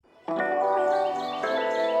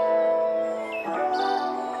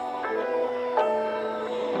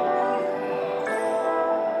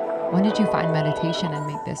When did you find meditation and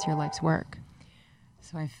make this your life's work?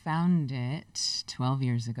 So I found it 12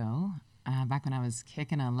 years ago, back when I was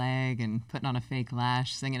kicking a leg and putting on a fake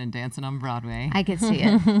lash, singing and dancing on Broadway. I could see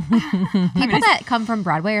it. People that come from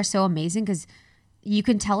Broadway are so amazing because you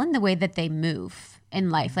can tell in the way that they move in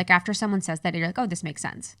life. Like after someone says that, you're like, oh, this makes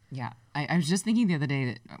sense. Yeah. I was just thinking the other day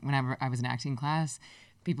that whenever I was in acting class,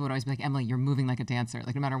 people would always be like, Emily, you're moving like a dancer.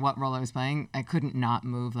 Like no matter what role I was playing, I couldn't not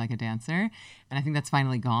move like a dancer. And I think that's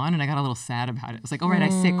finally gone. And I got a little sad about it. It was like, all right, I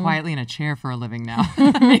sit quietly in a chair for a living now.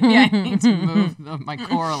 Maybe I need to move my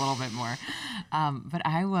core a little bit more. But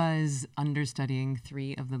I was understudying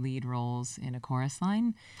 3 of the lead roles in a chorus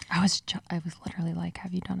line. I was literally like,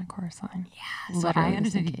 have you done a chorus line? Yeah. So I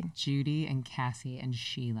understudied Judy and Cassie and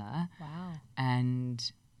Sheila. Wow.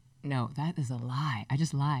 And no, that is a lie. I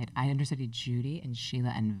just lied. I understudied Judy and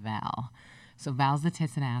Sheila and Val. So Val's the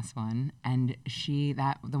tits and ass one, and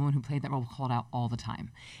the one who played that role, called out all the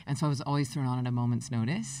time. And so I was always thrown on at a moment's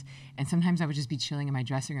notice. And sometimes I would just be chilling in my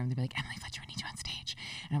dressing room. They'd be like, Emily Fletcher, we need you on stage.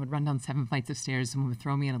 And I would run down 7 flights of stairs. Someone would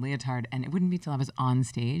throw me in a leotard, and it wouldn't be till I was on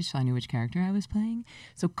stage till I knew which character I was playing.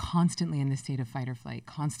 So constantly in this state of fight or flight,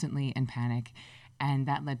 constantly in panic. And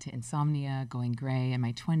that led to insomnia, going gray in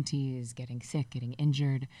my 20s, getting sick, getting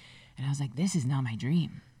injured. And I was like, this is not my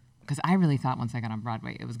dream. Because I really thought once I got on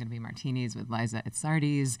Broadway, it was going to be martinis with Liza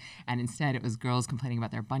Itzardes. And instead, it was girls complaining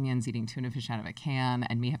about their bunions, eating tuna fish out of a can,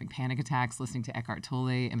 and me having panic attacks, listening to Eckhart Tolle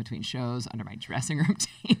in between shows under my dressing room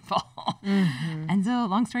table. Mm-hmm. And so,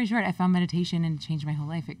 long story short, I found meditation and it changed my whole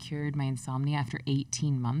life. It cured my insomnia after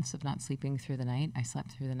 18 months of not sleeping through the night. I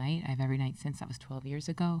slept through the night. I have every night since. That was 12 years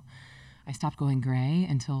ago. I stopped going gray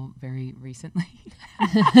until very recently.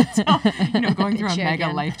 So, going through a mega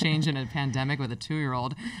life change in a pandemic with a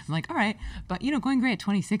 2-year-old. I'm like, all right. But, going gray at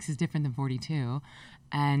 26 is different than 42.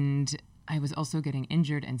 And I was also getting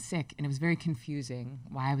injured and sick. And it was very confusing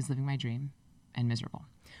why I was living my dream and miserable.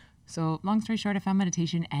 So long story short, I found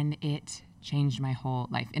meditation and it changed my whole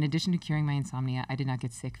life. In addition to curing my insomnia, I did not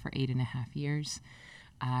get sick for 8.5 years.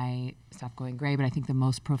 I stopped going gray, but I think the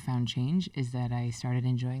most profound change is that I started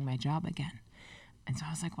enjoying my job again. And so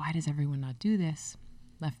I was like, why does everyone not do this?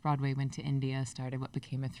 Left Broadway, went to India, started what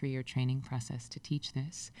became a 3-year training process to teach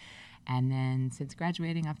this. And then since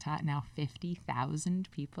graduating, I've taught now 50,000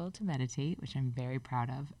 people to meditate, which I'm very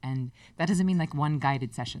proud of. And that doesn't mean like one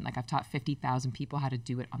guided session. Like I've taught 50,000 people how to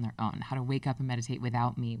do it on their own, how to wake up and meditate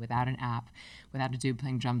without me, without an app, without a dude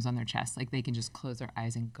playing drums on their chest. Like they can just close their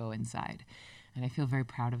eyes and go inside. And I feel very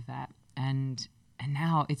proud of that. And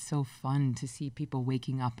now it's so fun to see people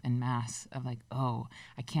waking up en masse of like, oh,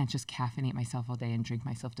 I can't just caffeinate myself all day and drink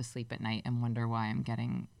myself to sleep at night and wonder why I'm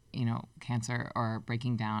getting, cancer or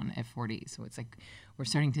breaking down at 40. So it's like we're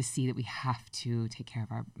starting to see that we have to take care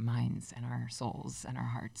of our minds and our souls and our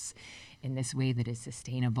hearts in this way that is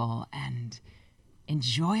sustainable and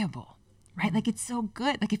enjoyable. Right? Like it's so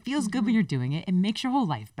good. Like it feels good when you're doing it. It makes your whole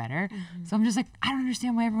life better. Mm-hmm. So I'm just like, I don't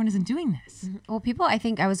understand why everyone isn't doing this. Mm-hmm. Well, people, I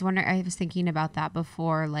was thinking about that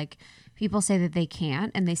before. Like people say that they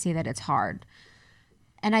can't and they say that it's hard.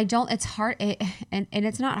 And it's hard. And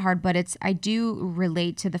it's not hard, but I do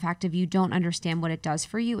relate to the fact of you don't understand what it does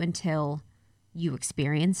for you until you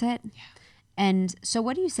experience it. Yeah. And so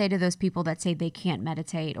what do you say to those people that say they can't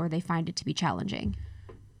meditate or they find it to be challenging?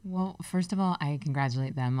 Well, first of all, I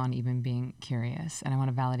congratulate them on even being curious, and I want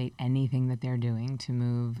to validate anything that they're doing to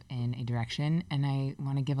move in a direction, and I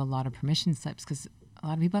want to give a lot of permission slips because a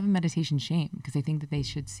lot of people have a meditation shame because they think that they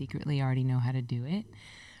should secretly already know how to do it.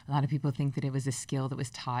 A lot of people think that it was a skill that was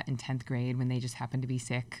taught in 10th grade when they just happened to be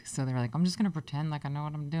sick, so they're like, I'm just going to pretend like I know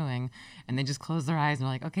what I'm doing, and they just close their eyes and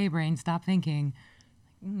they're like, okay, brain, stop thinking.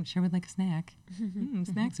 Sure would like a snack.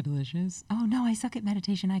 Snacks are delicious. Oh, no, I suck at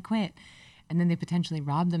meditation. I quit. And then they potentially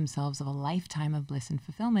rob themselves of a lifetime of bliss and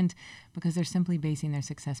fulfillment because they're simply basing their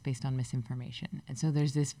success based on misinformation. And so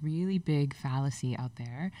there's this really big fallacy out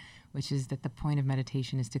there, which is that the point of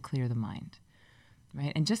meditation is to clear the mind,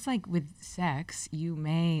 right? And just like with sex, you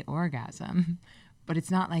may orgasm, but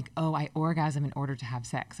it's not like, oh, I orgasm in order to have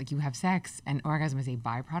sex. Like you have sex and orgasm is a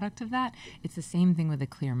byproduct of that. It's the same thing with a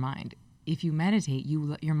clear mind. If you meditate,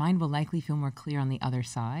 your mind will likely feel more clear on the other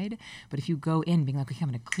side. But if you go in being like, okay, I'm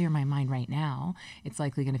going to clear my mind right now, it's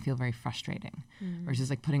likely going to feel very frustrating.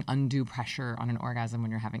 Versus like putting undue pressure on an orgasm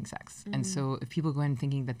when you're having sex. And so if people go in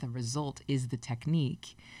thinking that the result is the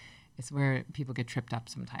technique, it's where people get tripped up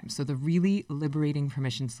sometimes. So the really liberating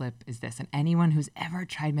permission slip is this. And anyone who's ever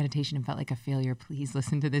tried meditation and felt like a failure, please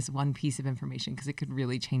listen to this one piece of information because it could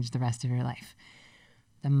really change the rest of your life.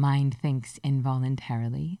 The mind thinks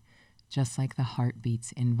involuntarily, just like the heart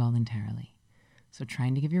beats involuntarily. So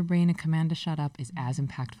trying to give your brain a command to shut up is as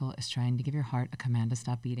impactful as trying to give your heart a command to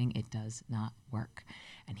stop beating. It does not work.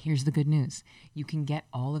 And here's the good news. You can get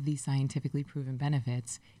all of these scientifically proven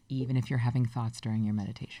benefits even if you're having thoughts during your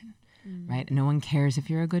meditation, right? No one cares if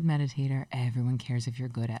you're a good meditator. Everyone cares if you're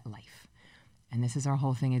good at life. And this is our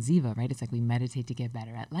whole thing at Ziva, right? It's like we meditate to get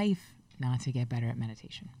better at life, not to get better at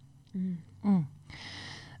meditation.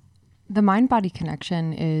 The mind-body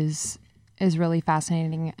connection is really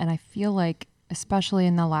fascinating. And I feel like, especially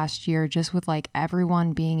in the last year, just with like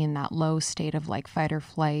everyone being in that low state of like fight or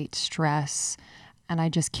flight, stress, and I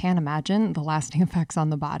just can't imagine the lasting effects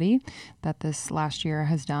on the body that this last year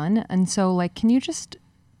has done. And so like, can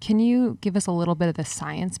you give us a little bit of the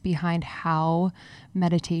science behind how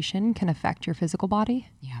meditation can affect your physical body?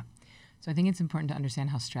 Yeah. So I think it's important to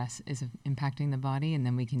understand how stress is impacting the body, and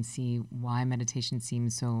then we can see why meditation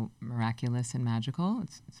seems so miraculous and magical.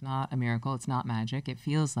 It's not a miracle. It's not magic. It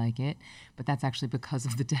feels like it, but that's actually because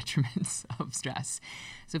of the detriments of stress.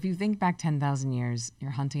 So if you think back 10,000 years,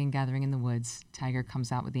 you're hunting and gathering in the woods, tiger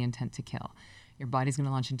comes out with the intent to kill. Your body's going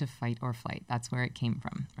to launch into fight or flight. That's where it came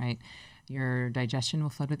from, right? Your digestion will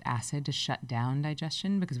flood with acid to shut down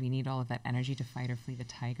digestion because we need all of that energy to fight or flee the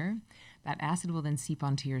tiger. That acid will then seep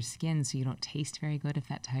onto your skin so you don't taste very good if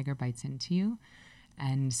that tiger bites into you.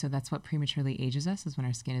 And so that's what prematurely ages us, is when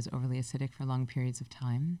our skin is overly acidic for long periods of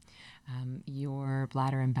time. Your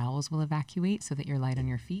bladder and bowels will evacuate so that you're light on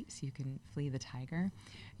your feet so you can flee the tiger.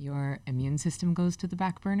 Your immune system goes to the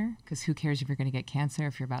back burner because who cares if you're going to get cancer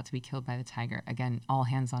if you're about to be killed by the tiger? Again, all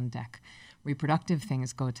hands on deck. Reproductive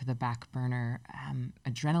things go to the back burner.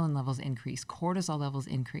 Adrenaline levels increase. Cortisol levels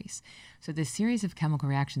increase. So this series of chemical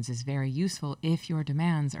reactions is very useful if your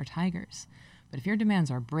demands are tigers. But if your demands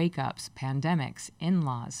are breakups, pandemics,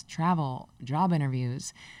 in-laws, travel, job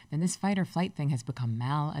interviews, then this fight or flight thing has become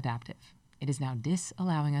maladaptive. It is now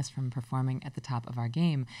disallowing us from performing at the top of our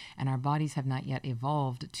game, and our bodies have not yet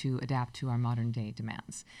evolved to adapt to our modern day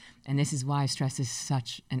demands. And this is why stress is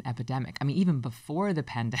such an epidemic. I mean, even before the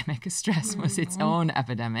pandemic, stress was its own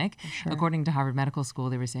epidemic. Sure. According to Harvard Medical School,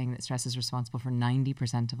 they were saying that stress is responsible for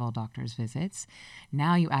 90% of all doctors' visits.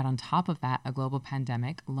 Now you add on top of that a global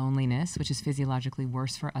pandemic, loneliness, which is physiologically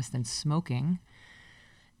worse for us than smoking,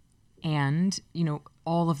 and,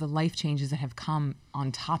 all of the life changes that have come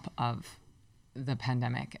on top of the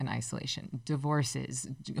pandemic and isolation, divorces,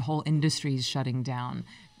 whole industries shutting down,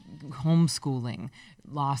 homeschooling,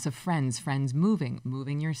 loss of friends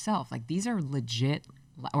moving yourself. Like, these are legit,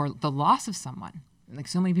 or the loss of someone. Like,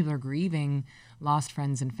 so many people are grieving lost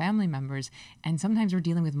friends and family members, and sometimes we're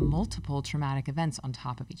dealing with multiple traumatic events on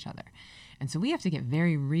top of each other. And so we have to get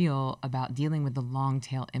very real about dealing with the long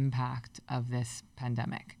tail impact of this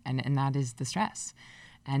pandemic, and that is the stress.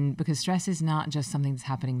 And because stress is not just something that's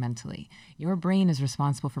happening mentally. Your brain is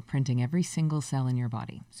responsible for printing every single cell in your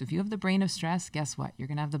body. So if you have the brain of stress, guess what? You're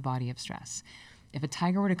going to have the body of stress. If a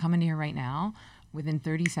tiger were to come in here right now, within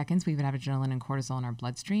 30 seconds, we would have adrenaline and cortisol in our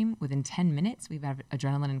bloodstream. Within 10 minutes, we would have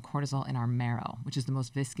adrenaline and cortisol in our marrow, which is the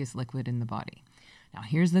most viscous liquid in the body. Now,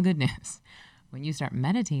 here's the good news. When you start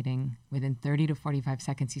meditating, within 30 to 45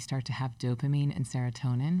 seconds, you start to have dopamine and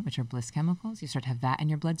serotonin, which are bliss chemicals. You start to have that in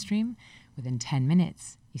your bloodstream. Within 10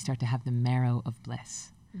 minutes, you start to have the marrow of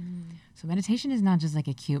bliss. So meditation is not just like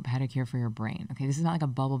a cute pedicure for your brain. Okay, this is not like a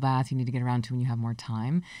bubble bath you need to get around to when you have more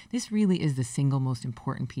time. This really is the single most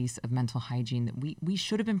important piece of mental hygiene that we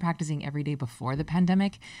should have been practicing every day before the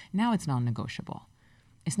pandemic. Now it's non-negotiable.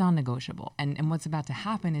 It's non-negotiable. And what's about to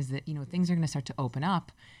happen is that, things are going to start to open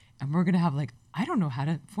up. And we're going to have I don't know how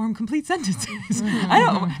to form complete sentences.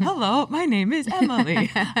 Hello, my name is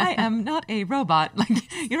Emily. I am not a robot.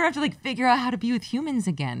 You don't have to figure out how to be with humans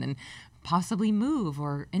again and possibly move,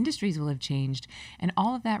 or industries will have changed. And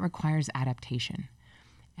all of that requires adaptation.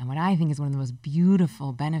 And what I think is one of the most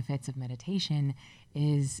beautiful benefits of meditation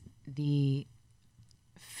is the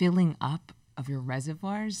filling up of your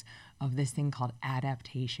reservoirs of this thing called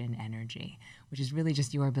adaptation energy, which is really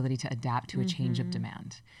just your ability to adapt to a change of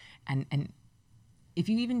demand. And if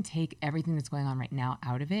you even take everything that's going on right now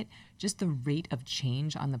out of it, just the rate of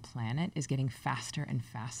change on the planet is getting faster and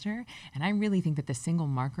faster. And I really think that the single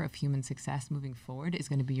marker of human success moving forward is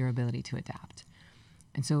going to be your ability to adapt.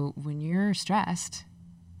 And so when you're stressed,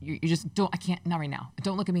 you just I can't, not right now.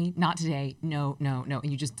 Don't look at me, not today, no.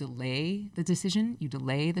 And you just delay the decision, you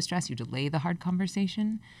delay the stress, you delay the hard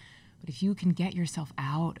conversation. But if you can get yourself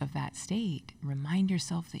out of that state, remind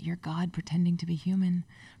yourself that you're God pretending to be human,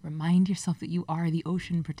 remind yourself that you are the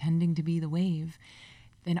ocean pretending to be the wave,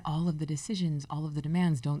 then all of the decisions, all of the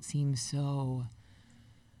demands don't seem so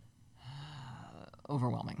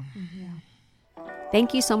overwhelming. Yeah.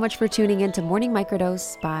 Thank you so much for tuning in to Morning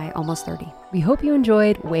Microdose by Almost 30. We hope you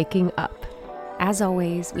enjoyed waking up. As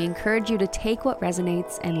always, we encourage you to take what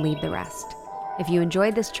resonates and leave the rest. If you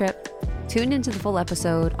enjoyed this trip, tune into the full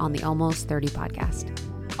episode on the Almost 30 podcast.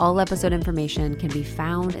 All episode information can be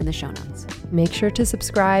found in the show notes. Make sure to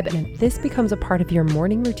subscribe, and if this becomes a part of your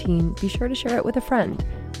morning routine, be sure to share it with a friend.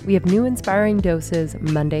 We have new inspiring doses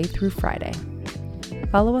Monday through Friday.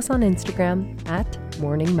 Follow us on Instagram at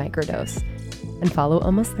Morning Microdose, and follow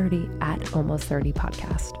Almost 30 at Almost 30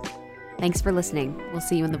 Podcast. Thanks for listening. We'll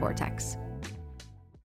see you in the vortex.